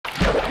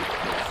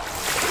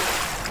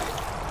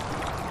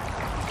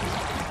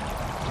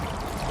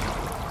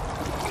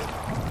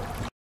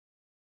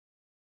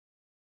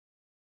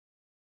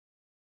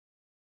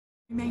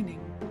remaining.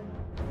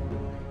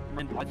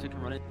 And Aster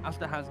can run it.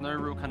 Aster has no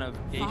real kind of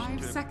gauge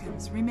 5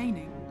 seconds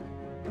remaining.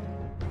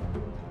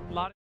 A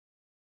lot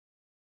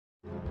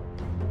of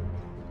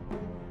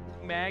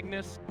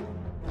Magnus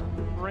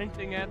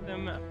sprinting at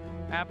them,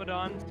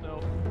 Abaddon,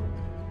 so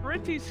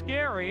pretty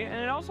scary, and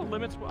it also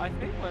limits, I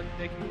think, what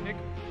they can pick.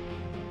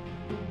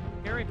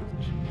 Scary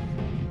position.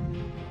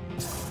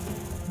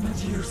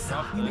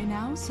 You may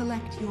now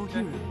select your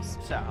heroes.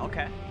 So,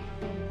 okay.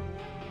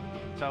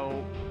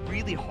 So,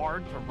 really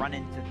hard to run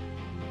into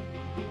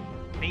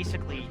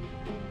basically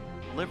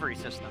delivery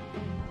system.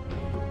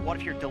 What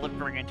if you're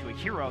delivering into a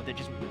hero that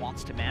just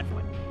wants to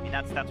manfight? I mean,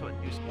 that's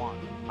what Deuce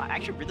wants. I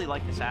actually really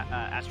like this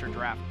Aster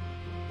draft.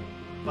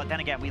 But then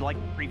again, we like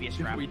the previous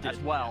draft as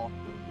well,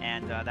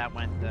 and that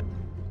went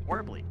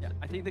horribly. Yeah,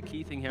 I think the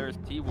key thing here is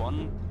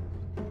T1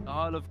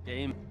 style of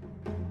game.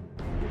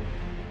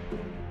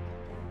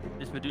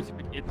 This Medusa,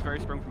 it's very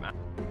strong from Aster.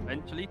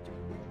 Eventually,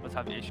 let's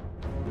have the issue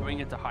going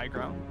into high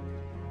ground.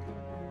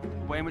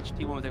 The way in which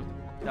T1 was able to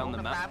put down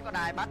the map,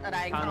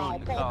 panel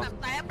in the class,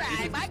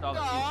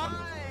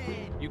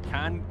 you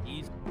can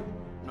ease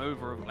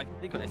over. Like,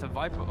 think of it, it's a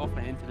Viper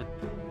offlane into the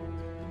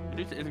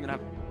Medusa isn't gonna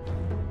have.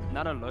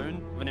 That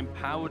alone, with an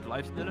empowered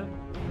Lifestealer,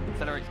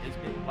 accelerates his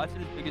game.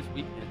 Lifestealer's biggest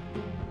weakness,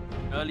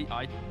 early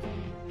items,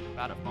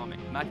 bad at farming.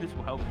 Magnus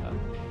will help her.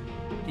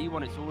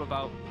 T1, it's all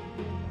about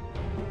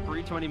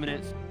 20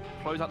 minutes,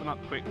 close out the map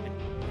quickly.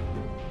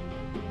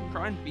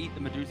 Try and beat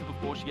the Medusa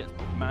before she gets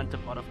command to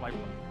butterfly.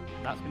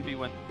 That's going to be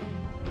when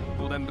it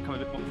will then become a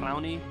bit more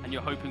clowny, and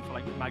you're hoping for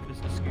like Magnus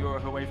to skewer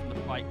her away from the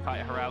fight,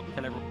 kite her out,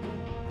 kill everyone.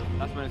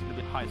 That's when it's going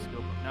to be high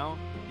skill. But now,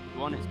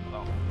 T1 is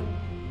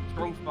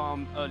strong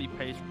farm, early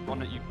pace,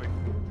 run at you quick.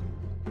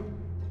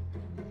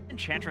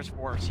 Enchantress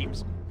 4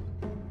 seems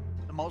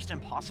the most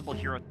impossible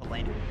hero at the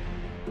lane.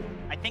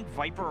 I think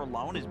Viper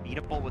alone is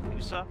beatable with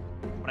Usa,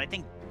 but I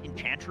think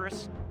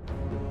Enchantress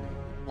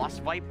plus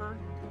Viper,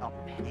 I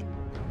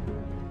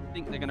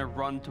think they're going to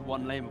run to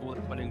one lane with all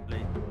the Quelling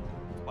Blade.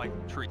 Like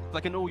tree.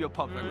 Like in all your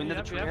pubs, like when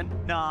there's a tree in.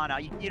 No,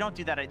 you don't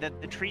do that.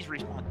 The trees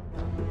respawn.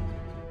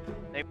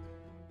 They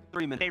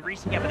 3 minutes. They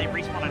respawn, yeah, but they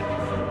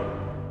respawn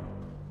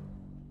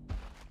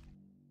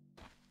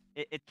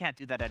it can't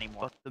do that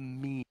anymore. But the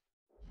meme.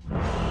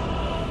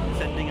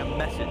 Sending a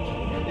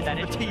message. Is that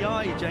a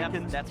TI,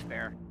 Jenkins? That's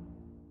fair.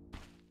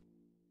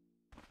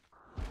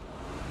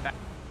 Back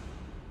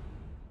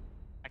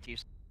to you.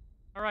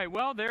 All right,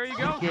 well, there you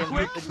go.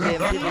 Quick,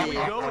 we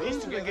go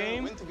into the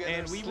game,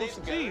 and we will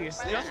see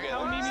just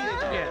how many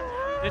needs to get.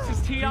 This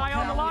is TI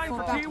on the line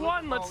for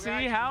T1. Let's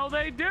see how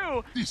they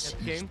do. This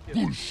is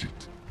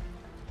bullshit.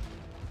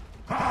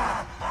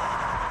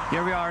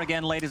 Here we are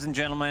again, ladies and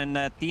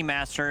gentlemen. Team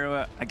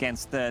Aster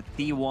against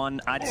T1.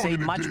 I'd say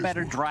much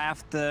better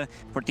draft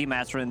for Team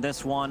Aster in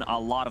this one. A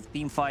lot of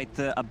team fight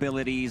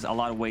abilities, a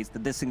lot of ways to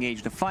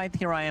disengage the fight.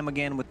 Here I am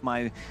again with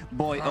my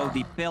boy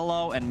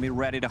ODPixel, and we're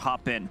ready to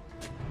hop in.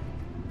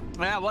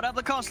 Yeah, what up,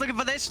 the cost? Looking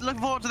for this,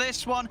 looking forward to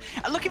this one.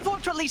 Looking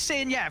forward to at least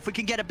seeing, yeah, if we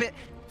can get a bit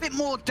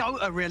more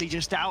Dota really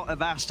just out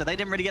of Aster. They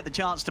didn't really get the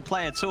chance to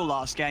play at all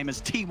last game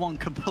as T1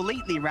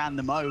 completely ran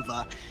them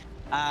over.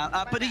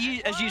 But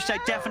as you say,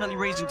 definitely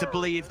reason to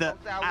believe that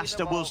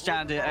Aster will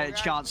stand a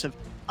chance of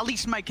at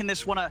least making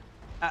this one a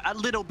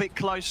little bit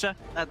closer.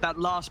 That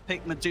last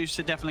pick,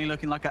 Medusa, definitely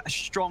looking like a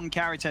strong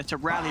character to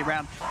rally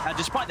around,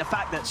 despite the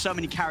fact that so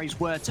many carries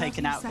were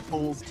taken out of the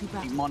pool.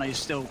 I think Mono is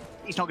still...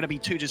 He's not going to be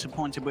too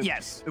disappointed with,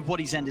 with what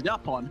he's ended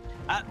up on.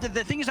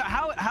 The thing is,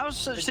 how's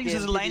such things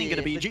as a laning going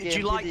to be? Do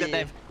you like that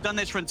they've done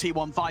this from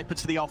T1, Viper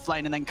to the off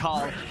lane, and then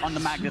Carl on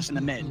the Magnus in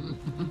the mid?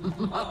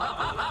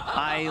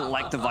 I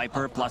like the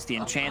Viper plus the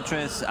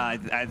Enchantress.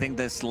 I think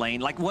this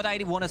lane, like what I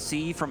want to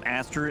see from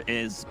Aster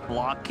is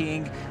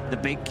blocking the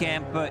big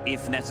camp.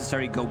 If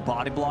necessary, go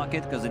body block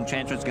it, because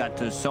Enchantress got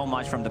so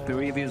much from the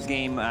previous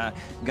game.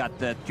 Got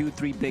the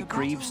 2-3 big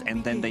creeps,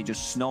 and then they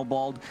just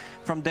snowballed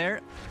from there.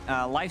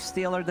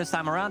 Lifestealer this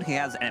time around, he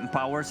has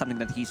Empower, something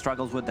that he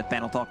struggles with, that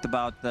panel talked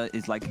about,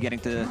 is like getting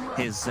to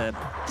his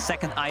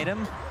second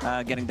item,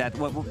 getting that,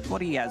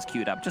 what he has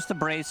queued up, just a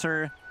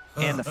bracer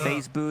and the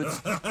phase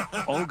boots.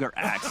 Ogre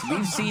Axe.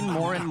 We've seen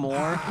more and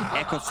more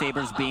Echo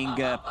Sabers being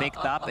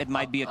picked up. It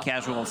might be a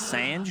casual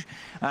Sange.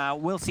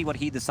 We'll see what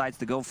he decides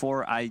to go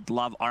for. I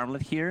love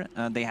Armlet here.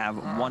 They have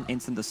one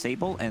instant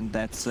disable, and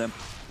that's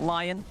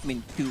Lion. I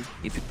mean, 2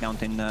 if you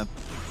count in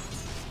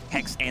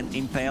Hex and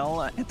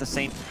Impale at the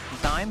same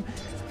time.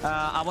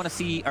 I want to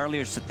see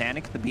earlier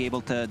Satanic to be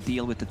able to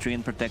deal with the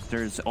Treant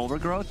Protector's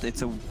overgrowth.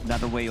 It's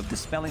another way of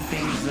dispelling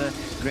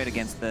things. Great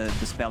against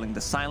dispelling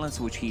the silence,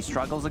 which he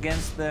struggles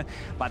against.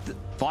 But the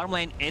bottom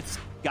lane, it's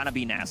gonna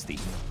be nasty.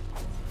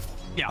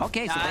 Yeah.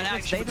 Okay, so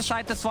they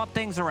decide to swap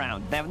things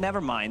around.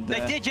 Never mind.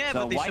 They did, yeah,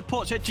 so but they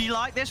support. So do you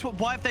like this?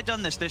 Why have they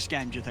done this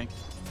game, do you think?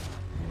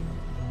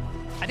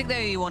 I think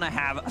they want to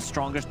have a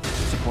stronger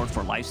support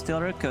for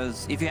Lifestealer,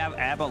 because if you have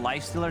Abba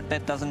Lifestealer,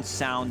 that doesn't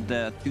sound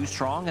too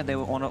strong, and they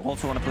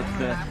also want to put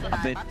a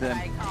bit...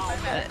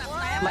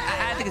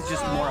 I think it's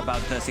just more about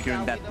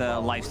securing that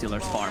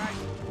Lifestealer's farm.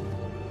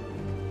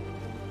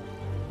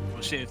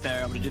 we'll see if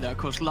they're able to do that. Of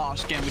course,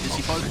 last game we did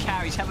see both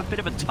carries have a bit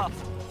of a tough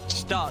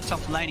start,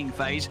 tough laning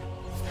phase.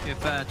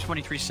 If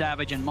 23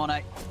 Savage and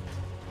Monet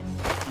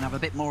and have a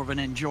bit more of an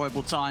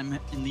enjoyable time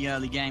in the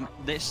early game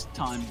this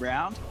time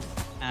round.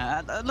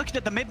 Looking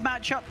at the mid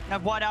matchup,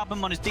 White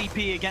Album on his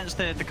DP against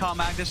the Carl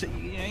Magnus.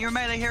 You're a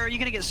melee hero, you're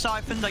going to get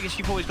siphoned. I guess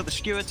you've always got the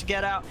skewer to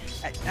get out.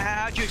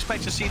 How do you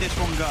expect to see this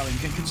one going?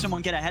 Can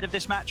someone get ahead of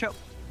this matchup?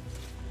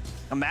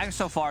 Magnus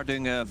so far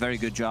doing a very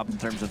good job in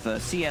terms of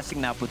CSing.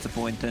 Now puts a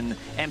point in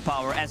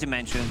Empower, as you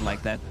mentioned,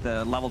 like that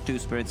level 2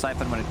 Spirit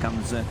Siphon when it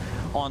comes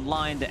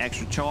online. The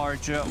extra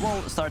charge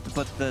will start to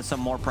put some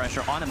more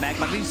pressure on a Mag.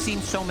 Like we've seen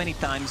so many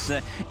times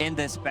in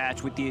this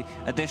patch with the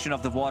addition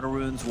of the Water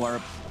Runes,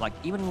 where like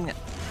even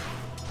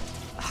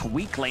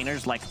weak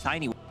laners like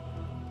Tiny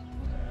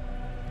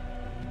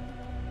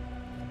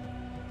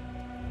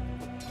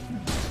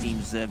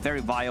seems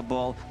very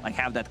viable, like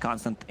have that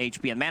constant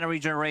HP and mana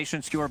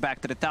regeneration. Skewer back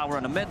to the tower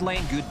on the mid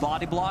lane, good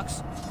body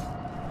blocks.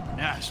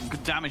 Yeah, some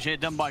good damage here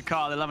done by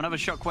Carl. They'll have another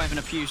shockwave in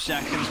a few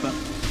seconds, but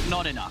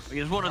not enough.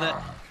 Because one of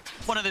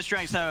the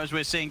strengths though, as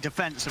we're seeing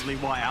defensively,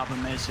 White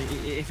Album is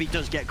if he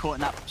does get caught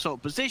in that sort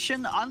of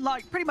position,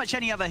 unlike pretty much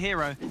any other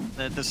hero,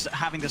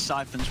 having the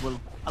siphons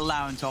will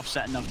allow him to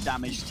offset enough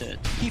damage to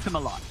keep him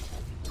alive.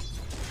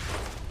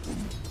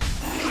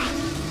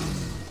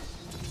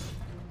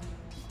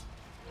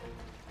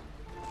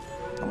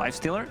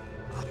 Lifestealer,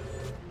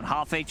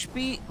 half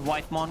HP.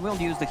 Whitemon will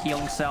use the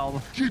healing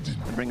cell to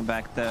bring him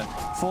back to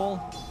full.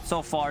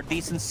 So far,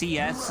 decent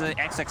CS.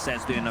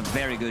 XXS doing a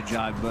very good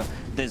job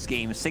this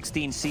game.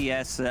 16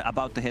 CS,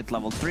 about to hit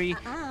level 3.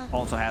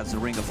 Also has the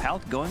Ring of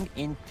Health going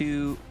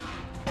into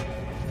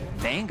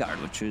Vanguard,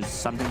 which is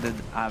something that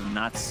I've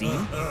not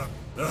seen.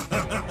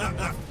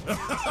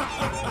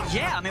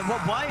 Yeah, I mean,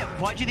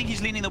 why do you think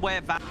he's leaning the way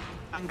of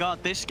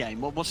Vanguard this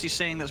game? What's he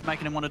saying that's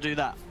making him want to do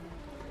that?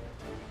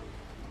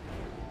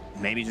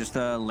 Maybe just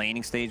a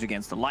laning stage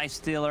against the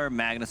Lifestealer.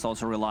 Magnus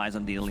also relies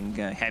on dealing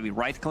heavy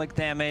right-click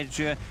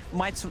damage.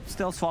 Might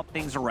still swap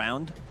things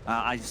around.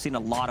 I've seen a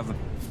lot of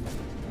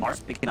Mars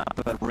picking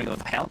up a Ring of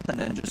Health and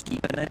then just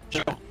keeping it.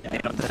 Sure. They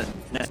don't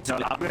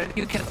necessarily upgrade it.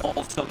 You can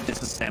also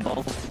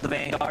disassemble the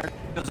Vanguard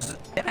because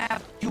they don't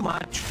have too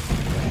much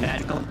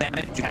magical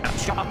damage. You have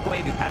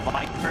Shockwave, you have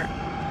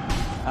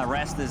Viper.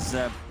 Rest is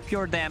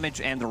pure damage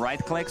and the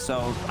right-click,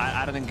 so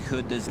I don't think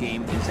Hood this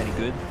game is any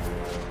good.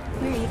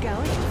 Where are you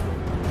going?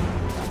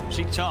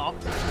 See top,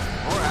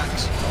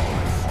 Borax.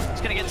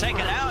 He's gonna get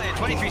taken out here.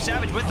 23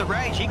 Savage with the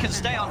rage. He can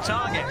stay on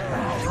target.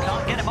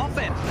 Can't get him off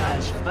him.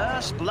 That's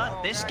first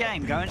blood this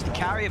game going to the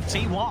carry of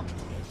T1.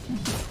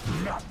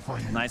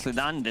 Nicely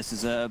done. This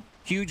is a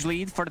huge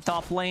lead for the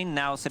top lane.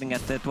 Now sitting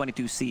at the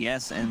 22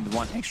 CS and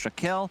 1 extra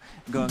kill.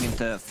 Going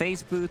into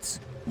phase boots.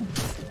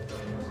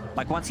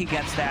 Like once he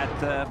gets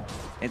that,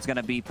 it's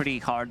gonna be pretty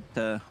hard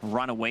to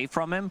run away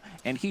from him,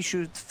 and he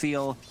should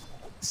feel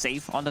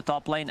safe on the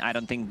top lane. I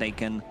don't think they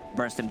can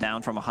burst him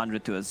down from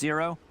 100 to a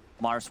 0.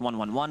 Mars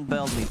 1-1-1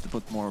 build needs to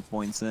put more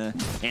points in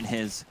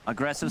his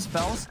aggressive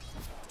spells.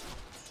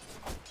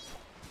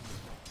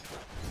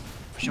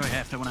 For sure,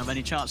 yeah, if they won't have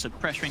any chance of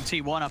pressuring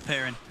T1 up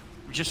here, and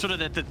just sort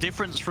of the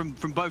difference from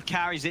both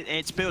carries,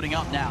 it's building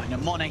up now. You know,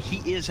 Monet,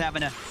 he is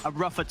having a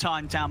rougher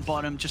time down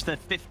bottom, just a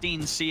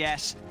 15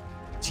 CS.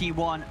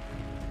 T1,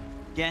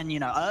 again, you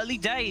know, early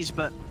days,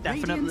 but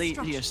definitely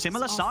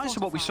similar size to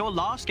what we saw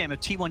last game of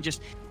T1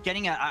 just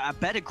getting a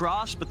better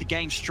grasp of the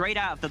game straight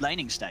out of the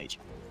laning stage.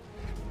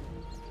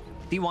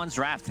 T1's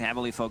draft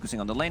heavily focusing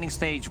on the laning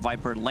stage.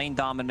 Viper lane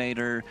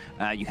dominator.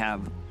 You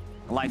have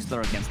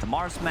Lifestealer against the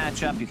Mars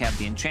matchup. You have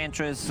the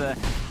Enchantress.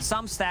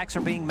 Some stacks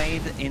are being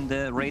made in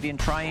the Radiant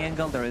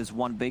Triangle. There is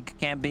one big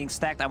camp being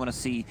stacked. I want to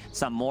see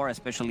some more,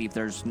 especially if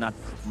there's not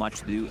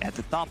much to do at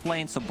the top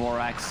lane. So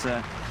Borax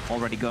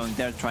already going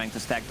there, trying to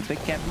stack the big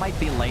camp. Might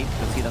be late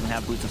because he doesn't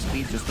have Boots of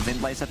Speed, just the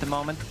Wind Blaze at the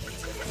moment.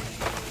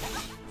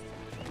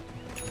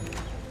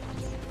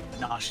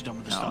 No, she's done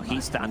with the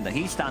stun.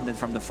 He stunned it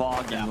from the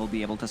fog and will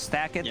be able to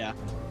stack it. Yeah.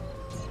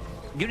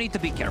 You need to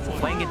be careful.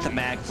 Playing into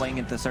Mag, playing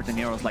into certain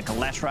heroes like a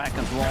Leshrac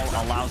as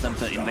well allows them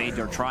to invade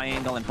your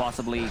triangle and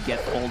possibly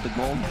get all the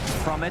gold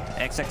from it.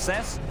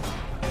 XXS.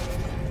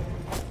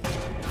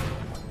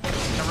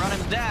 Gonna run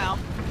him down.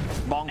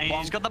 Bonk, and bonk.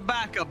 he's got the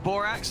backup.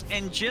 Borax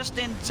in just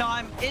in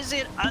time. Is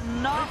it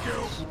enough?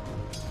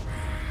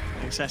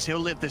 XXS, he'll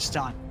live this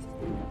time.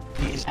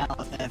 He's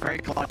out there, very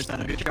close.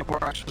 Done a good job.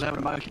 Borax was able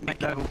to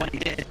make it over when he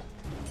did.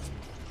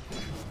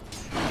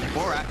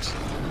 Borax.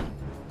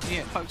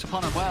 Yeah, poked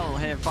upon it well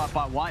here by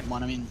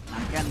Whitemon. I mean,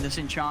 again, this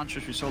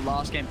Enchantress we saw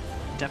last game,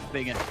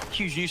 definitely being a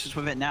huge nuisance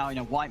with it now. You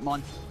know,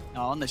 Whitemon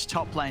on this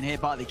top lane here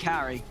by the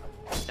carry,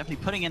 definitely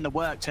putting in the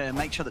work to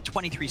make sure that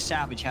 23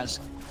 Savage has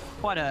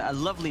quite a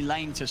lovely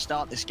lane to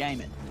start this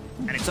game in.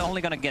 And it's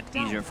only going to get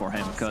easier for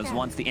him, because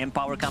once the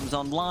Empower comes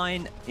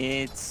online,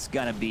 it's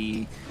going to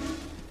be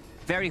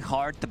very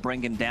hard to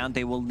bring him down.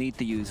 They will need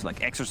to use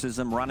like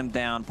Exorcism, run him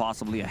down,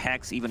 possibly a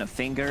Hex, even a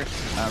Finger.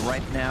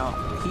 Right now,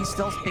 he's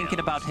still thinking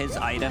about his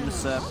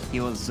items. He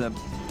was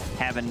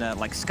having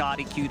like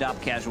Scotty queued up,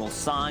 casual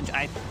Sanj,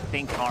 I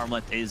think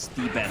Armlet is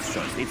the best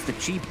choice. It's the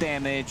cheap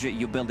damage,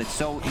 you build it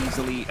so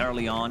easily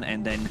early on,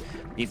 and then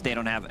if they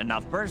don't have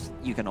enough burst,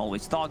 you can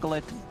always toggle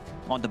it.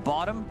 On the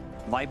bottom,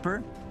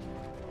 Viper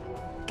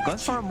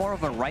goes for more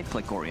of a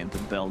right-click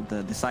oriented build,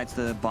 decides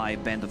to buy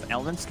Band of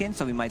Elven Skin,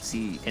 so we might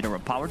see either a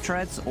Power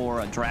Treads or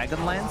a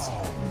Dragonlance.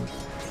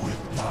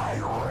 With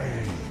my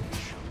rage.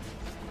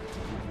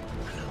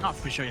 Oh,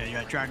 for sure,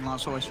 yeah,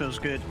 Dragonlance always feels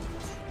good.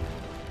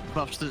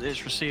 Buffs that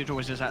it's received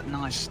always is that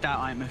nice stat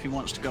item if he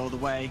wants to go all the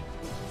way.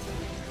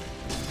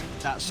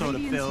 That sort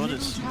of build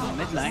is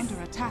mid lane.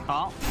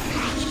 Carl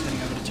just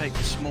heading over to take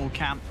the small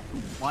camp.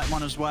 White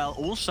one as well.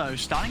 Also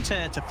starting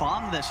to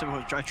farm this,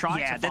 or trying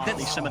to farm at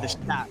least some of this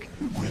stack.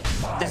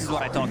 This is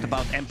what I talked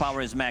about.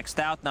 Empower is maxed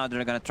out. Now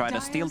they're going to try to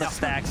steal the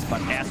stacks,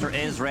 but Aster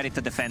is ready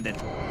to defend it.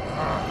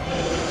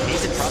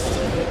 He's in trouble.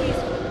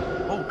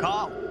 Oh,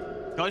 Carl.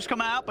 Ghost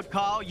come out, but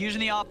Carl using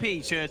the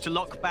RP to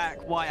lock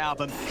back White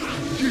Album.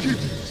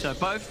 So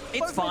both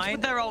fine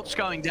with their ults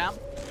going down.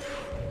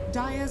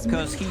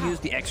 Because he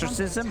used the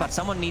Exorcism, but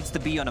someone needs to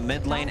be on a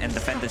mid lane and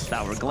defend this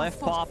tower. Glyph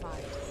pop.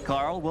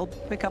 Carl will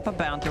pick up a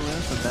bounty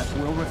rune, so that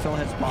will refill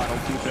his bottle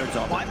 2/3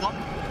 of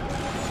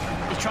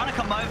it. He's trying to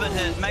come over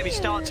to maybe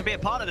start to be a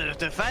part of the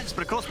defense,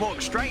 but of course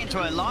walks straight into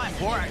a line.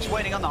 Borax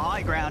waiting on the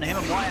high ground, him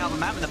and White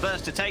Album having the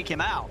burst to take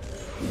him out.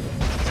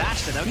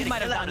 Aster, though, he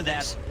might have done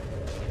that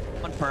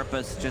on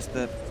purpose, just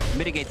to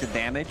mitigate the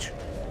damage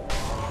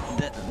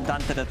done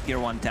to the tier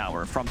 1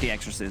 tower from the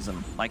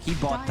Exorcism. Like, he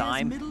bought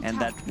time, and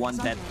that one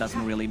death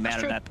doesn't really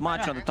matter that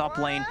much. On the top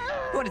lane,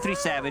 23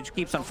 Savage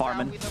keeps on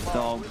farming,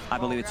 so I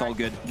believe it's all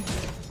good.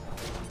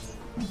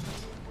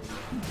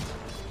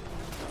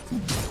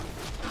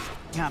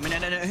 Yeah, I mean,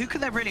 who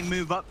could they really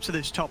move up to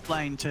this top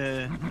lane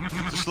to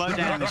slow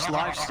down this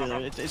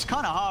lifestealer? It's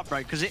kind of hard,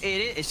 right? Because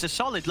it's a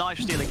solid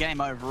lifestealer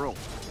game overall.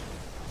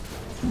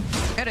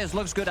 It is,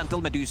 looks good until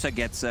Medusa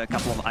gets a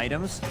couple of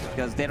items,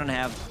 because they don't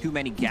have too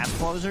many gap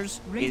closers.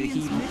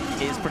 He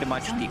is pretty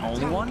much the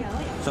only one.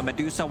 So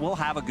Medusa will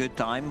have a good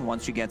time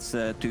once she gets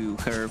to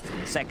her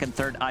second,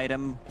 third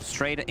item,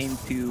 straight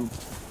into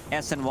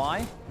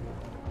SNY.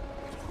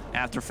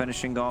 After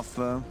finishing off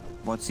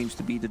what seems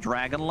to be the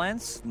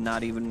Dragonlance,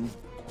 not even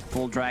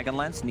full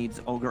Dragonlance, needs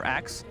Ogre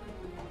Axe.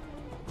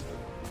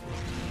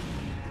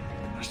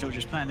 Still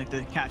just playing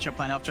the catch-up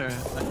lane after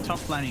a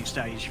tough laning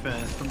stage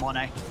for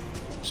Monet.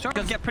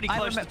 Starting to get pretty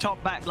close to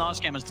top back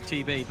last game as the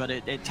TB, but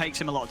it takes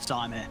him a lot of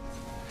time here.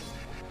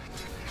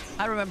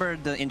 I remember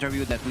the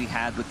interview that we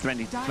had with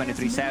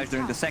 23 Savage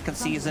during the second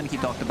season. He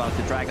talked about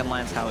the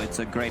Dragonlance, how it's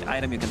a great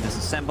item, you can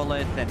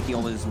disassemble it, and he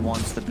always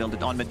wants to build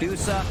it on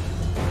Medusa.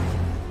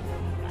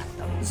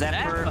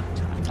 Zephyr,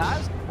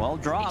 well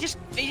dropped.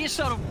 He just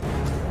sort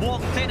of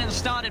walked in and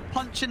started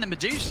punching the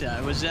Medusa.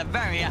 It was a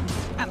very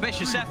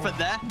ambitious effort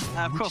there.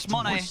 Of course,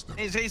 Monet,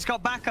 he's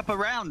got backup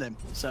around him.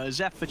 So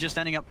Zephyr just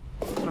ending up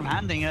sort of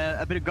handing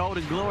a bit of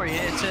golden glory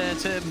here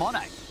to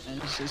Monet.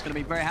 And he's going to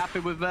be very happy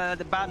with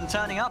the Baden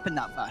turning up in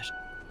that fashion.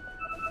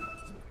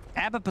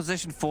 Abba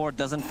position 4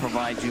 doesn't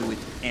provide you with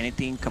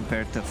anything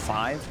compared to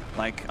 5.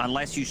 Like,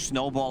 unless you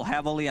snowball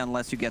heavily,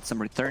 unless you get some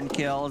return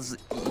kills.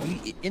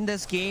 In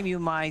this game, you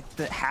might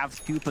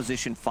have 2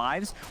 position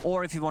 5s.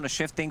 Or if you want to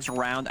shift things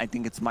around, I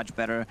think it's much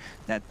better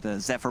that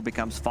Zephyr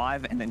becomes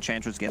 5 and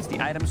Enchantress gets the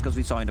items, because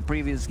we saw in the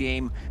previous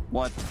game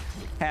what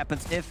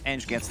happens if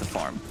Ench gets the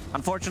farm.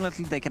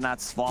 Unfortunately, they cannot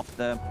swap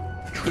the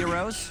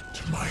heroes.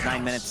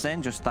 9 minutes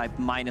in, just type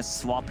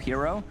 -swap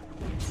hero.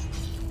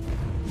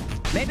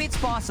 Maybe it's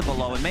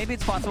possible, Owen. Maybe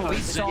it's possible. We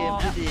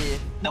saw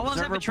no one's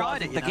ever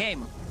tried it. The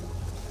game.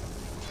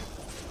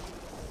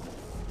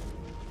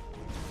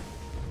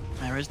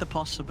 There is the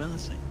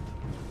possibility.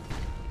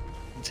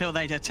 Until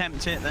they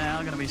attempt it, they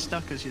are going to be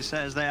stuck, as you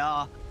say, as they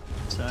are.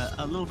 So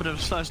a little bit of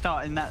a slow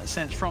start in that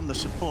sense from the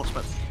supports,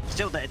 but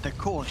still the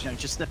course, you know,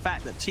 just the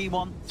fact that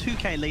T1,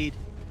 2K lead,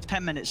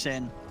 10 minutes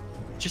in,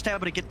 just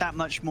able to get that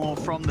much more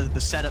from the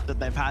setup that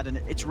they've had, and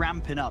it's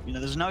ramping up. You know,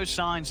 there's no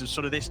signs of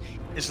sort of this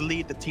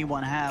lead that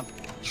T1 have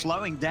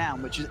slowing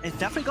down, which is it's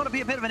definitely got to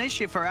be a bit of an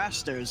issue for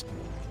Aster.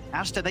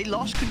 Aster, they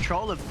lost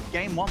control of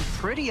game 1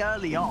 pretty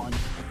early on,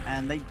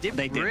 and they did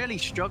really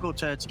struggle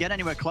to get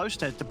anywhere close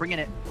to bringing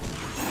it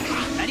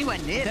anywhere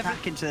near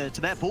back into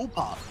their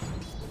ballpark.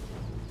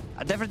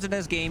 A difference in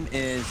this game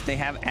is they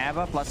have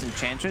Abba plus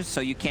Enchantress,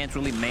 so you can't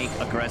really make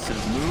aggressive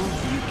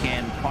moves. You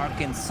can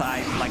park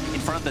inside, like in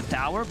front of the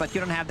tower, but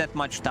you don't have that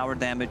much tower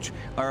damage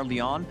early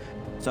on.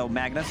 So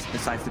Magnus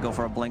decides to go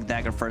for a Blink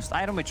Dagger first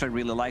item, which I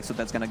really like, so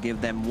that's going to give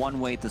them one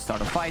way to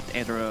start a fight,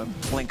 either a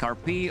Blink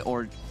RP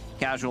or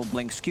casual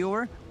Blink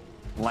Skewer.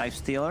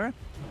 Lifestealer.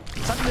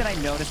 Something that I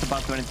noticed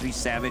about 23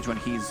 Savage when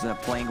he's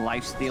playing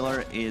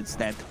Lifestealer is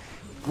that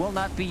will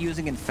not be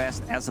using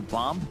Infest as a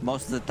bomb.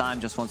 Most of the time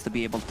just wants to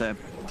be able to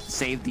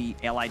save the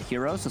allied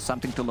heroes, so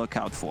something to look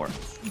out for.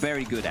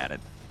 Very good at it.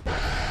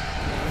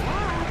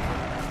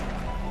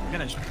 I'm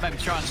gonna maybe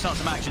try and start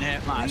some action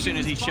here. As soon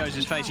as he shows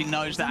his face, he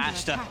knows that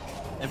Aster,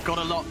 they've got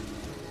a lot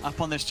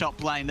up on this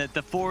top lane.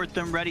 The 4 of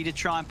them ready to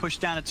try and push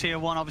down a tier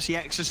 1. Obviously,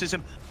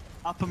 Exorcism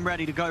up and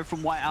ready to go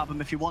from White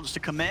Album if he wants to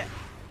commit.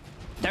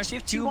 There's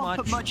too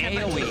much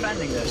effort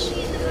defending this.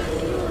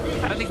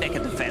 I don't think they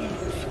can defend.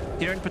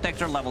 Tyrion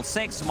Protector level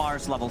 6,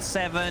 Mars level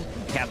 7.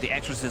 You have the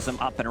Exorcism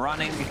up and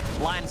running.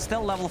 Lion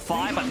still level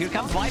 5, but here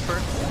comes Viper.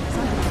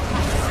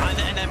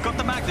 And they've got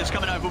the Magnus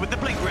coming over with the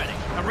Blink ready.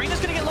 Arena's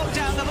going to get locked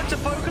down. They look to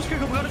focus. We've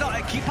got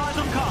to keep eyes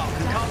on Carl.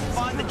 Can't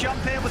find the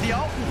jump here with the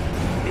ult.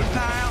 Big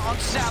power on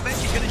Savage.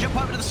 He's going to jump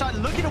over to the side,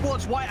 looking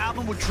towards White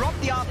Album. Will drop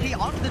the RP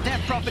onto the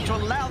Death Prophet to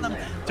allow them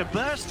to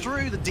burst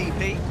through the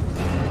DP.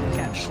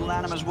 Catch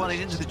Lanham as well.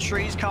 He's into the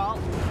trees, Carl.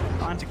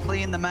 Trying to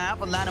clean the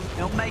map, and Lanham,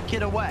 he'll make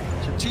it away.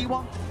 So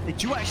T1, they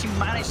do actually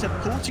manage to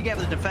pull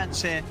together the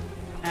defense here.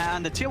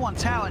 And the tier 1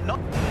 tower not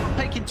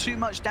taking too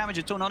much damage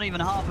at all, not even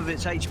half of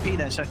its HP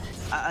there. So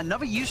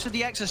another use of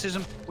the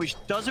Exorcism, which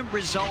doesn't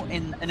result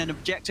in an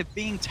objective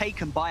being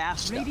taken by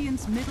Aster.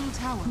 Radiant's middle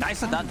tower.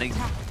 Nice of that. They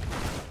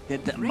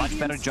did a much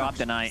better job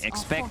than I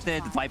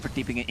expected. Viper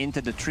keeping it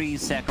into the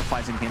trees,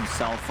 sacrificing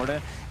himself for the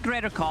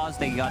greater cause.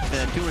 They got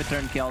 2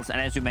 return kills,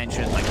 and as you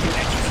mentioned, like 2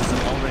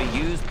 Exorcisms already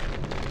used.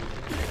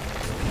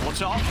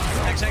 What's off?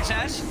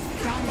 XXS.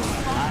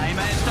 He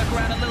may have stuck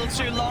around a little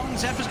too long.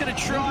 Zephyr's going to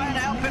try and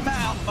help him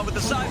out, but with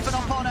the Siphon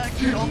up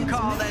on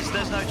Carl,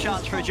 there's no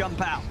chance for a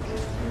jump out.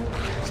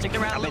 Sticking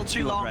around a little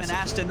too long, and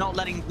Aster not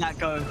letting that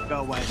go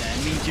away there.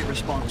 Immediate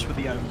response with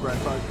the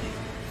overgrowth opening.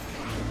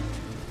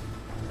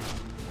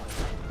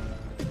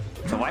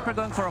 So Viper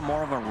going for a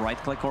more of a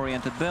right-click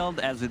oriented build.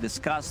 As we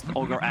discussed,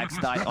 Ogre Axe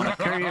died on a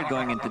courier,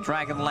 going into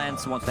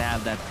Dragonlance, wants to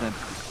have that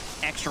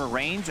extra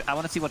range. I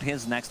want to see what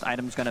his next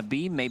item is going to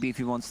be. Maybe if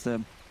he wants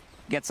to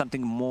get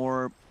something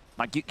more,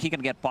 like he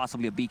can get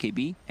possibly a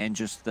BKB and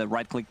just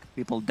right-click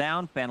people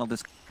down. Panel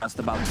discussed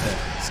about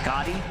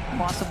Scotty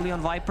possibly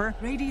on Viper.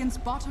 Radiant's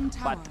bottom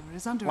tower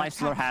is under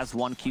Lifestealer attack. has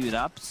one queued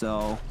up,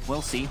 so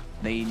we'll see.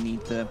 They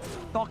need to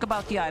talk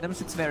about the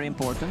items. It's very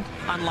important.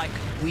 Unlike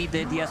we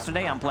did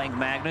yesterday, I'm playing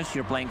Magnus,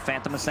 you're playing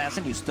Phantom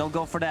Assassin. You still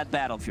go for that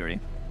Battle Fury.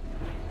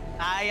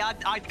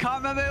 I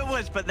can't remember who it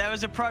was, but there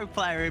was a pro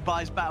player who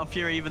buys Battle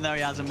Fury even though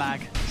he has a mag.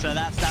 So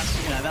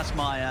that's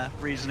my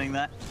reasoning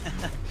there.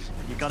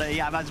 You got to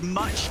have as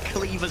much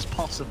cleave as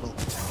possible.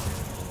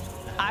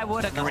 I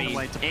would agree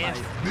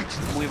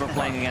if we were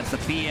playing against the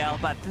PL,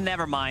 but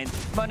never mind.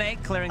 Monet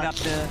clearing up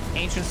the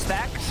ancient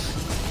stack.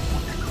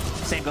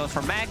 Same goes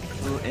for Mag,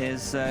 who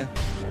is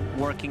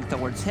working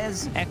towards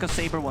his. Echo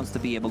Saber wants to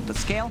be able to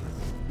scale.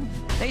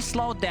 They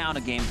slowed down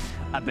a game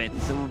a bit.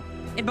 So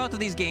in both of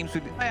these games, we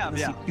didn't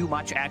see too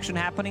much action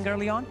happening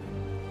early on.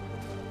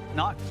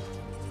 No,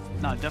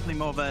 definitely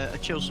more of a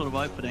chill sort of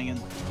opening. And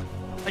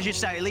as you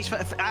say, at least for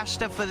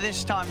Aster for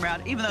this time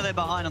round, even though they're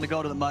behind on the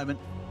gold at the moment,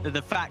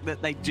 the fact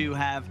that they do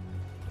have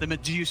the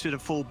Medusa to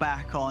fall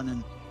back on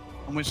and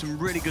with some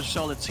really good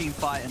solid team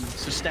fight and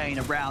sustain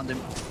around him,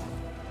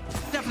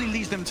 definitely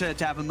leads them to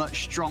have a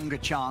much stronger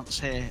chance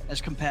here as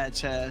compared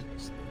to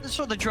the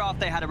sort of draft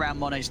they had around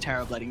Monet's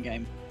Terrorblading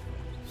game.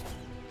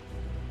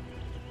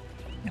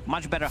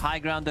 Much better high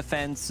ground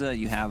defense.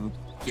 You have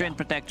Strand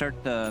Protector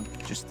to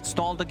just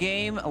stall the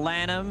game.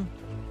 Lanham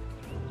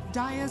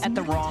at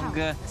the wrong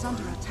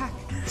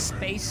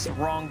space,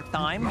 wrong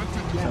time.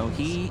 So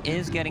he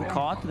is getting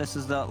caught. This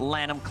is the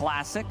Lanham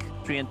Classic.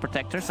 Strand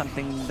Protector,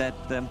 something that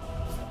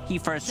he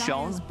first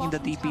shown in the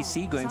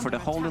DPC, going for the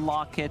Holy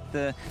Locket,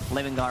 the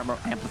Living Armor,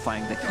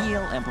 amplifying the heal,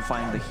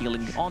 amplifying the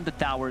healing on the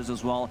towers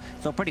as well.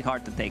 So pretty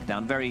hard to take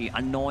down, very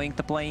annoying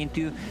to play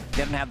into.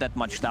 They don't have that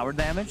much tower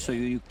damage, so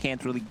you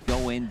can't really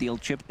go in, deal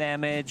chip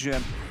damage.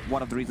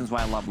 One of the reasons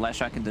why I love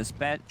Leshak in this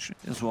patch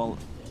as well,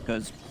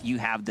 because you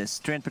have this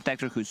Strand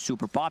Protector who's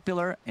super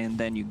popular, and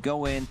then you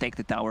go in, take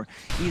the tower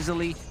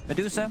easily.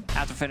 Medusa,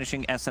 after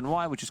finishing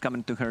SNY, which is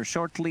coming to her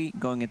shortly,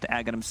 going into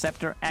Aghanim's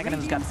Scepter.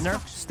 Aghanim's got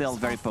nerfed, still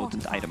very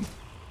potent item.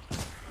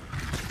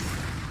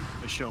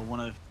 For sure,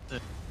 one of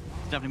the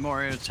definitely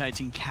more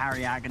irritating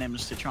carry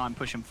Aghanims to try and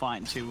push and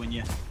fight into when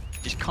you're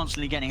just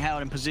constantly getting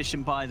held in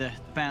position by the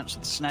bounce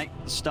of the snake,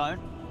 the stone.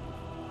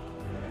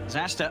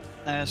 Aster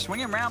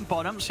swinging around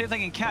bottom, see if they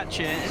can catch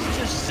it. It's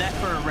just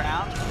Zephyr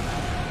around.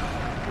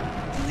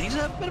 He's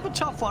a bit of a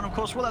tough one, of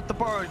course. We'll have to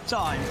borrow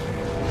time.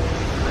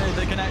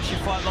 They can actually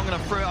fight long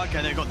enough through.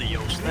 Okay, they've got the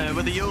Yules.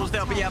 With the Yules,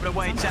 they'll be able to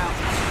wait out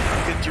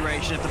a good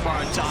duration if the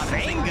borrowed time.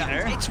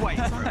 Finger, it's way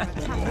through.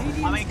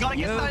 I mean, gotta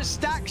get those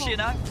stacks, you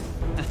know.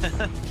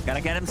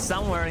 Gotta get him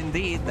somewhere,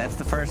 indeed. That's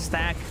the first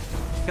stack.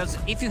 Because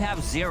if you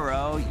have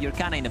 0, you're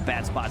kind of in a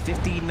bad spot.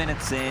 15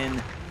 minutes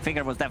in.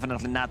 Finger was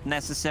definitely not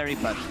necessary,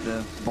 but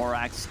the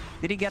Borax,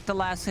 did he get the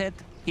last hit?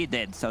 He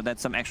did, so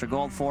that's some extra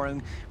gold for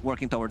him.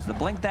 Working towards the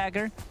Blink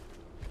Dagger.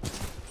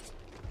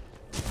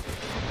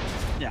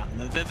 Yeah,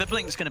 the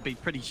Blink's going to be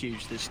pretty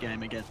huge this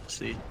game against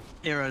the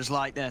heroes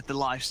like the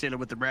Lifestealer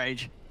with the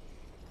Rage.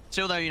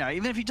 So though, you know,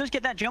 even if he does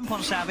get that jump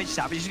on Savage,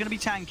 Savage is going to be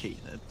tanky.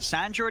 The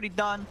Sand's already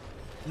done,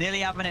 nearly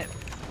having it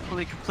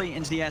fully complete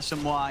into the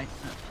SMY.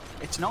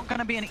 It's not going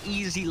to be an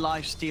easy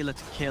Lifestealer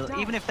to kill,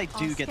 even if they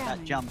do get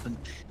that jump. And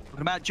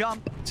talking about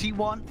jump,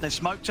 T1, they're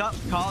smoked up.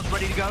 Carl's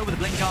ready to go with a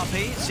Blink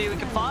RP. See what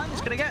we can find. It's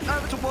going to get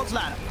over towards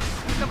Lanham.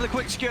 Go with a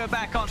quick skewer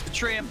back onto the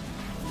Triumph.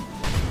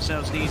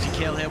 themselves an easy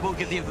kill here. We'll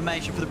give the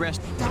information for the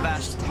rest of Dire's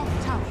Aster. top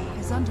tower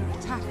is under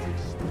attack.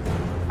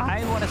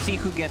 I want to see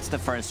who gets the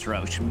first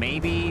Roach.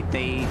 Maybe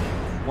they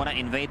want to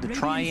invade the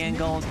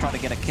triangle, try to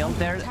get a kill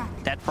there.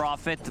 That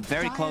Prophet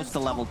very close to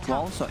level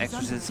 12, so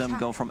Exorcism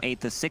go from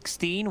 8 to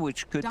 16,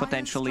 which could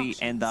potentially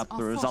end up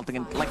resulting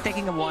in like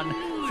taking a one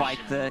fight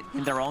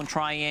in their own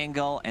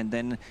triangle and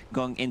then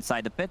going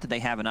inside the pit. They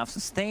have enough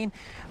sustain.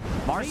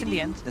 Mars in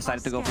the end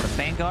decided to go for the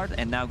Vanguard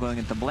and now going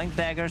into Blink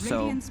Dagger,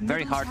 so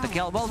very hard to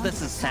kill. Well,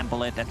 this is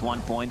sample it at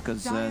one point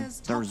because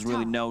there's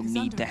really no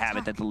need to have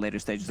it at the later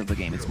stages of the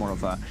game. It's more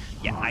of a,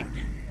 yeah, I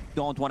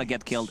don't want to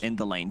get killed in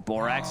the lane.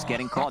 Borax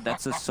getting caught.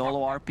 That's a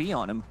solo RP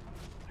on him.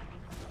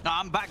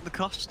 I'm back the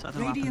cost. I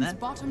don't know what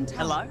happened there.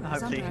 Hello,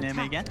 hopefully you can hear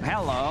me again.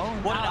 Hello.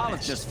 What did I I was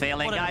miss? just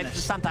failing. What did I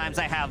miss? Sometimes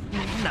I have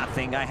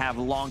nothing. I have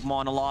long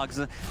monologues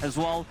as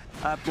well.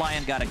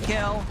 Lion got a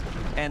kill,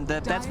 and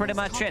that's pretty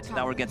much it.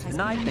 Tower gets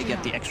denied. They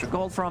get the extra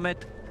gold from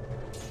it.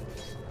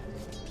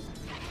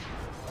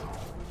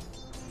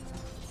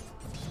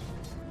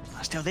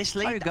 Still this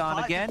lead. Are you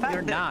gone again?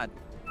 You're not.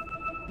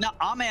 No,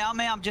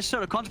 I'm just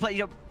sort of contemplating.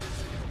 You know,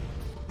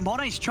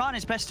 Mono's trying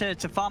his best to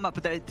farm up,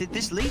 but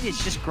this lead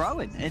is just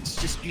growing.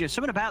 It's just, you know,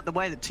 something about the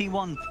way that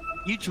T1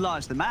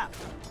 utilized the map.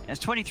 It's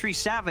 23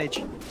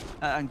 Savage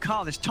and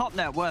Carl, this top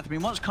net worth. I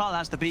mean, once Carl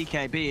has the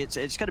BKB,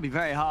 it's going to be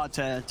very hard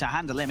to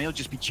handle him. He'll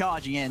just be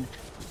charging in,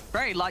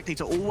 very likely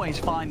to always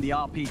find the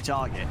RP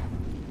target.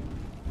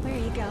 Where are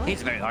you going?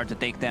 He's very hard to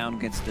take down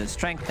against the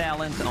Strength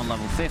Talent on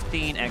level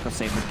 15. Echo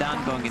Saber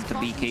down, going into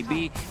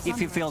BKB. If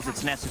he feels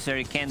it's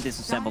necessary, can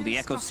disassemble the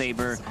Echo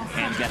Saber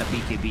and get a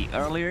BKB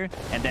earlier,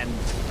 and then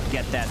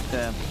get that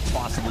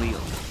possibly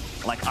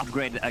like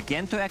upgraded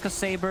again to Echo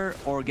Saber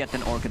or get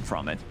an Orchid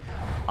from it.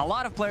 A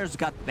lot of players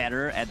got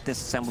better at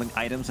disassembling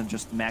items and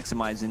just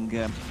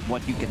maximizing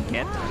what you can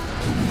get.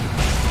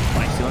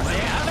 There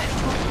you have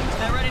it.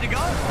 They're ready to go.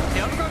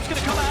 The Overgrowth's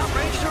going to come out.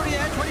 Range is already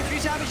there. 23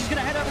 Savage is going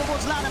to head over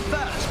towards Lanham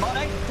first.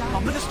 Monet,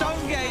 up with the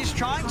Stone Gaze,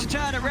 trying to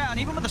turn around.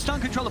 Even with the Stone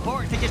Controller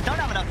Borax, they just don't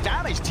have enough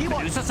damage.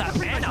 T1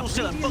 pretty much all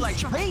still at full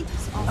HP.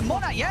 And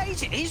Monet, yeah,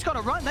 he's got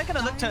to run. They're going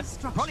to look to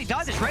probably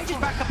die. This Rage is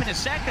back up in a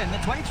second. The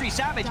 23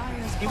 Savage,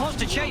 he wants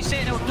to chase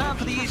in. He'll turn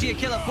for the easier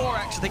kill of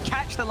Borax. So they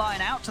catch the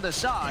line out to the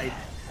side.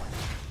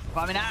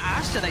 But I mean,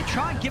 Aster, they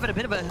try and give it a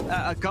bit of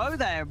a go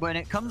there when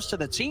it comes to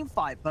the team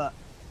fight, but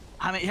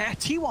I mean, yeah,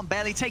 T1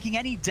 barely taking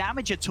any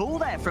damage at all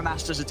there from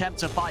Aster's attempt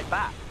to fight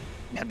back.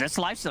 Yeah, this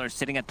Lifestealer is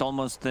sitting at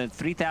almost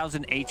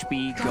 3,000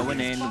 HP going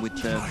in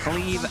with the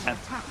Cleave,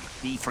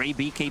 the free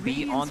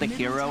BKB on the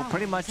hero.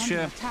 Pretty much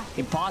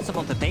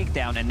impossible to take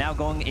down. And now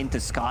going into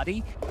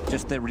Scotty,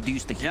 just to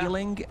reduce the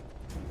healing.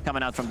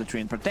 Coming out from the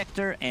Treant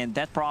Protector, and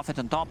that Prophet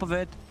on top of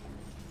it.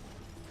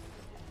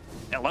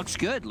 It looks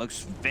good.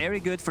 Looks very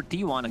good for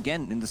T1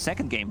 again in the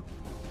second game.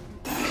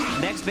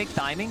 Next big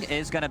timing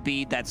is gonna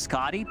be that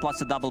Scotty plus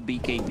a double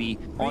BKB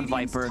on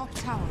Viper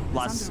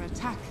plus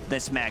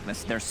this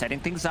Magnus. They're setting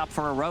things up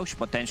for a Roche.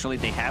 Potentially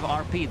they have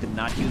RP, did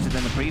not use it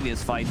in the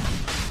previous fight.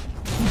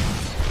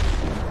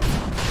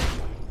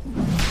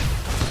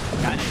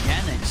 And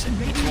again, it's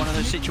one of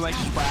those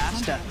situations where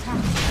Aster,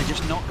 they're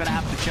just not going to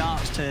have the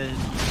chance to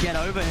get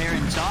over here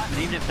in time.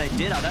 And even if they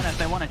did, I don't know if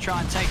they want to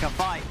try and take a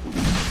fight,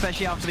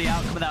 especially after the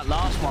outcome of that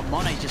last one.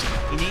 Monet just,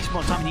 he needs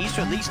more time. He needs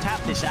to at least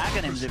have this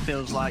Aghanims, it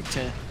feels like,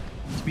 to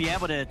be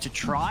able to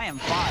try and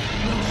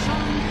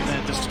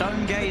fight. The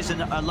Stone Gaze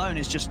alone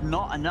is just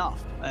not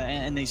enough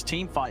in these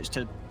team fights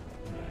to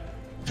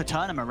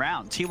turn them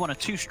around. T1 are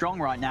too strong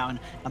right now and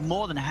are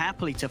more than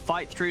happily to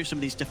fight through some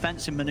of these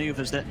defensive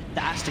maneuvers that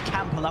Aster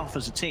can pull off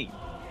as a team.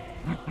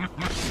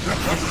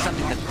 This is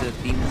something that the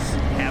teams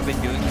have been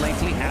doing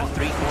lately. Have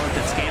 3 cores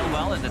that scale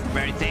well, and it's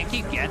very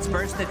tanky. Gets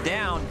bursted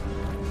down.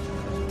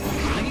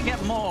 They can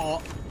get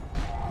more.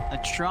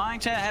 They're trying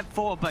to head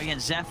forward, but again,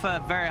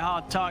 Zephyr, very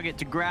hard target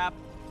to grab.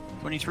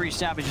 23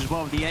 Savage as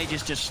well with the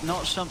Aegis, just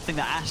not something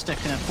that Aster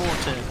can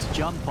afford to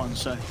jump on.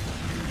 So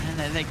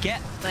and they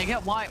get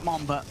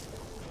Whitemon, but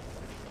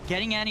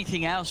getting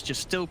anything else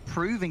just still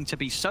proving to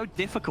be so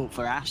difficult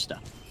for Aster.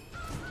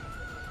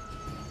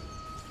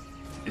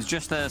 It's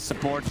just a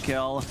support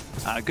kill.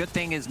 Good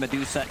thing is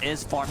Medusa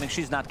is farming.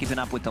 She's not keeping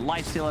up with the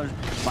Lifestealer,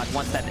 but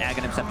once that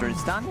Aghanim Scepter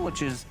is done,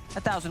 which is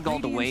 1,000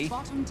 gold away,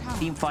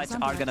 team fights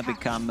are going to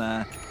become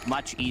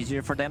much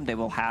easier for them. They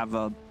will have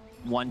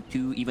 1,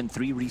 2, even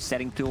 3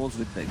 resetting tools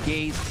with the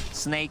Gaze,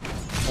 Snake,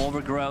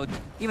 Overgrowth.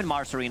 Even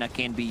Mars Arena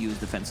can be used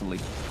defensively.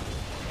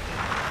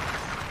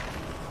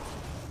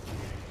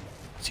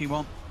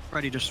 T1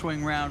 ready to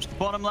swing round to the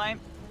bottom lane.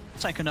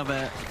 Take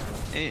another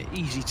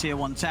easy tier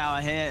 1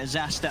 tower here as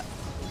Aster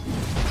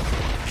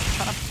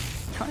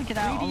trying to get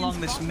out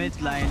along this mid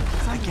lane.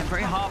 Again,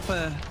 very hard for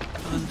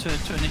them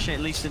to initiate,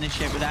 at least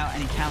initiate without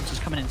any counters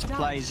coming into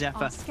play.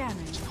 Zephyr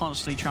is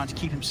constantly trying to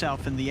keep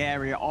himself in the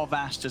area of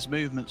Aster's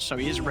movements, so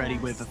he is ready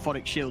with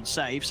Aphotic Shield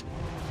saves.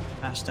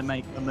 Aster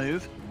make the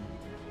move.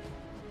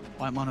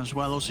 Whitemon as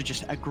well, also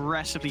just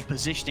aggressively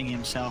positioning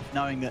himself,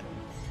 knowing that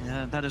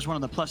Yeah, that is one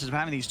of the pluses of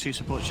having these two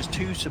supports. Just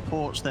two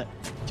supports that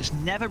just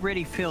never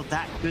really feel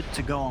that good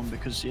to go on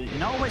because you're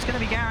not always going to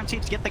be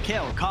guaranteed to get the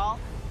kill. Carl,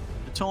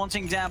 the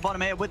taunting down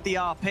bottom here with the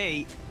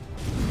RP.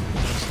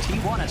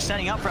 T1 are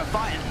setting up for a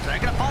fight, and they're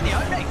going to find the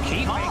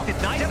opening. Carl,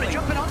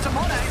 jumping onto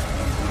Monet.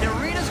 The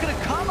arena's going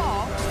to come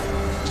off.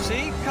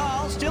 See,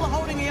 Carl still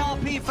holding the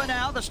RP for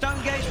now. The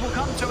stone gates will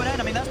come to an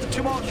end. I mean, that's the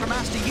 2 ults from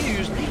Aster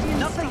used.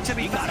 Nothing to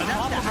be done.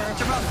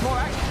 To run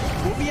Borax.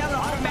 We'll be able to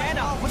hold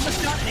mana with the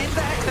stun in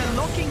the hex. They're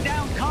looking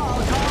down Carl.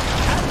 Carl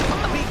has to put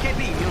the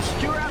BKB. He'll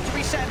skewer out to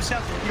reset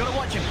himself. You got to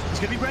watch him. He's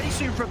going to be ready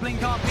soon for a blink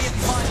RP if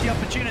he finds the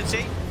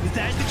opportunity.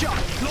 There's the jump.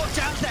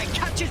 Lockdown's there.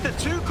 Catches the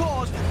 2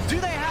 cores. Do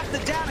they have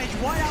the damage?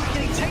 Whiteout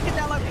getting taken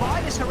down low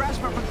by this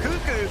harassment from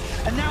Cuckoo.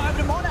 And now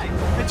over to Monet.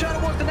 They turn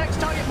towards the next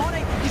target.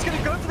 Monet. He's going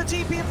to go for the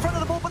TP in front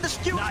of the ball, but the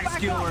skewer's back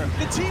up.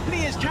 The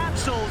TP is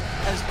cancelled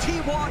as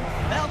T1.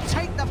 They'll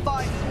take the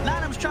fight.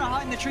 Lanham's trying to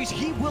hide in the trees.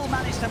 He will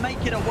manage to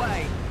make it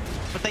away.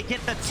 But they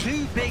get the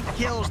 2 big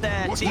kills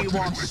there,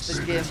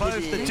 T1.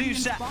 Both the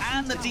Dusa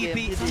and the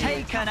DP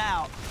taken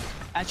out.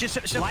 And just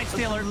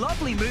Lightstealer,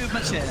 lovely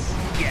movements here.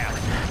 Yeah,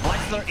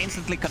 Lightstealer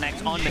instantly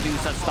connects on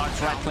Medusa, starts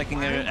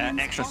right-clicking her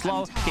extra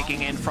slow,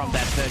 kicking in from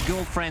that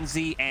dual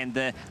frenzy, and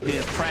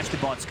crash the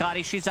bot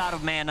Scotty. She's out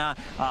of mana,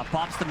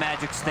 pops the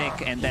magic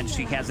stick, and then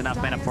she has enough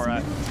mana for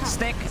a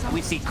stick.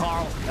 We see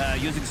Carl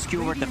using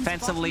Skewer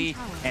defensively,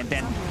 and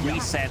then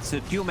resets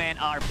to 2-man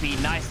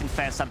RP, nice and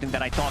fast, something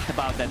that I talked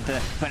about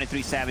that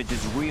 23 Savage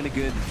is really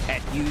good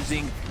at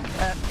using.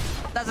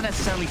 Doesn't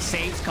necessarily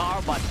save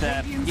Carl, but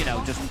you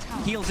know, just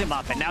heals him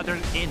up. And now they're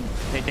in.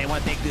 They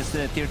want to take this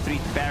tier 3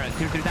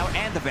 tower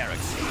and the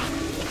barracks.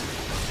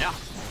 Yeah,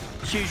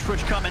 huge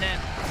push coming in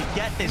to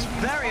get this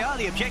very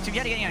early objective.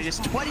 Yet again,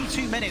 just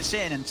 22 minutes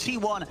in, and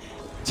T1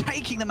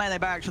 taking the melee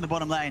barracks from the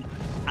bottom lane.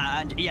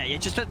 And yeah,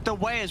 just the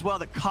way as well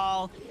that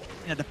Carl,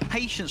 you know, the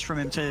patience from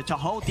him to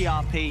hold the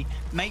RP,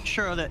 make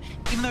sure that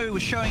even though he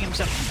was showing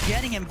himself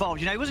getting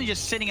involved, you know, he wasn't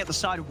just sitting at the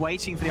side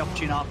waiting for the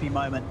opportune RP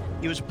moment.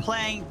 He was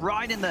playing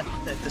right in the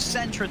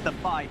center of the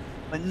fight,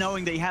 but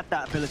knowing that he had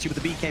that ability with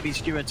the BKB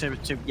skewer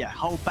to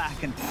hold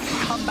back and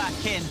come back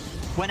in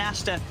when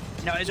Aster,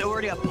 you know, is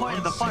already a point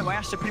of the fight where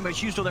Aster pretty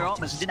much used all their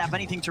ultimates and didn't have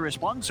anything to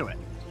respond to it.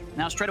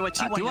 Now straight away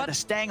T1, they're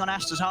staying on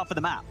Aster's half of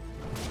the map.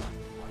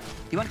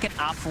 T1 can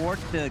afford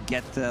to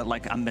get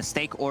like a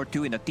mistake or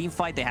 2 in a team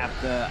fight. They have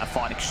the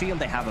Aphotic Shield,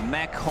 they have a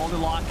mech, Holy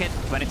Locket,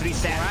 23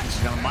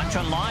 Savage, got a bunch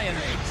on Lion.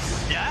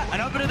 Yeah,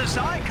 and over to the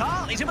side,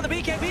 Carl, he's in with the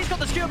BKB, he's got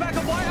the skewer back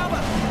on White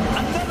Armor.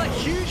 Another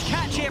huge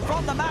catch here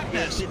from the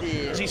Magnus.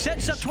 As he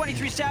sets up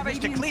 23 Savage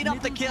to clean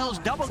up the kills,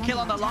 double kill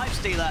on the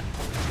Lifestealer.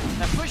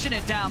 They're pushing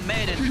it down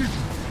mid, and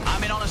I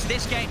mean, honestly,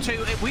 this game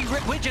too,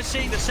 we're just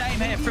seeing the same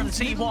here from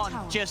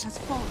T1. Just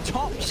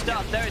top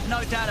stuff. There is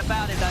no doubt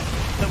about it that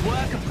the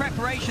work and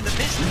preparation that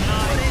this team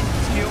put in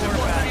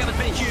has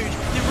been huge.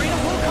 The arena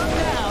will come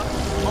down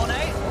on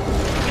it.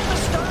 Get the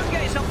stone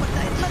gates up,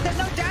 but there's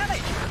no damage.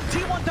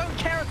 T1 don't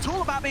care at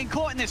all about being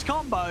caught in this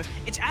combo.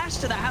 It's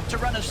Aster that have to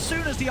run as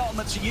soon as the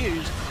ultimates are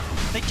used.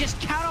 They just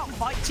cannot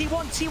fight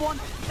T1.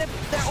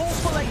 They're all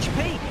full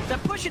HP. They're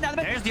pushing down the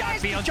mid. There's the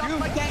RP on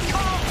jump again.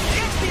 Carl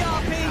gets the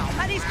RP,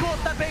 and he's caught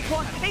the big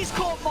one. He's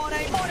caught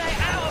Monet. Monet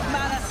out of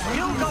mana.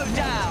 He'll go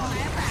down.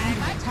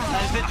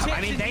 As the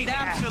Texans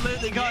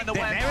absolutely going the way.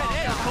 There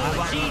it is. Call it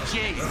GG.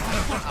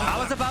 I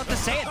was about to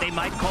say it. They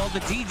might call the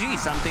GG,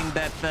 something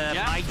that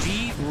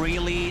IG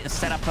really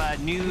set up a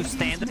new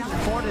standard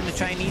for in the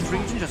Chinese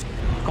region, just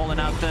calling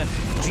out the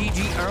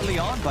GG early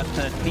on, but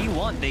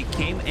T1, they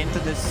came into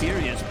this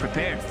series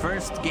prepared.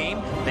 First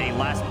game, they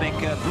last pick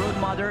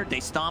Broodmother, they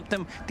stomped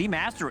them. Team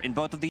Aster in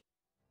both of these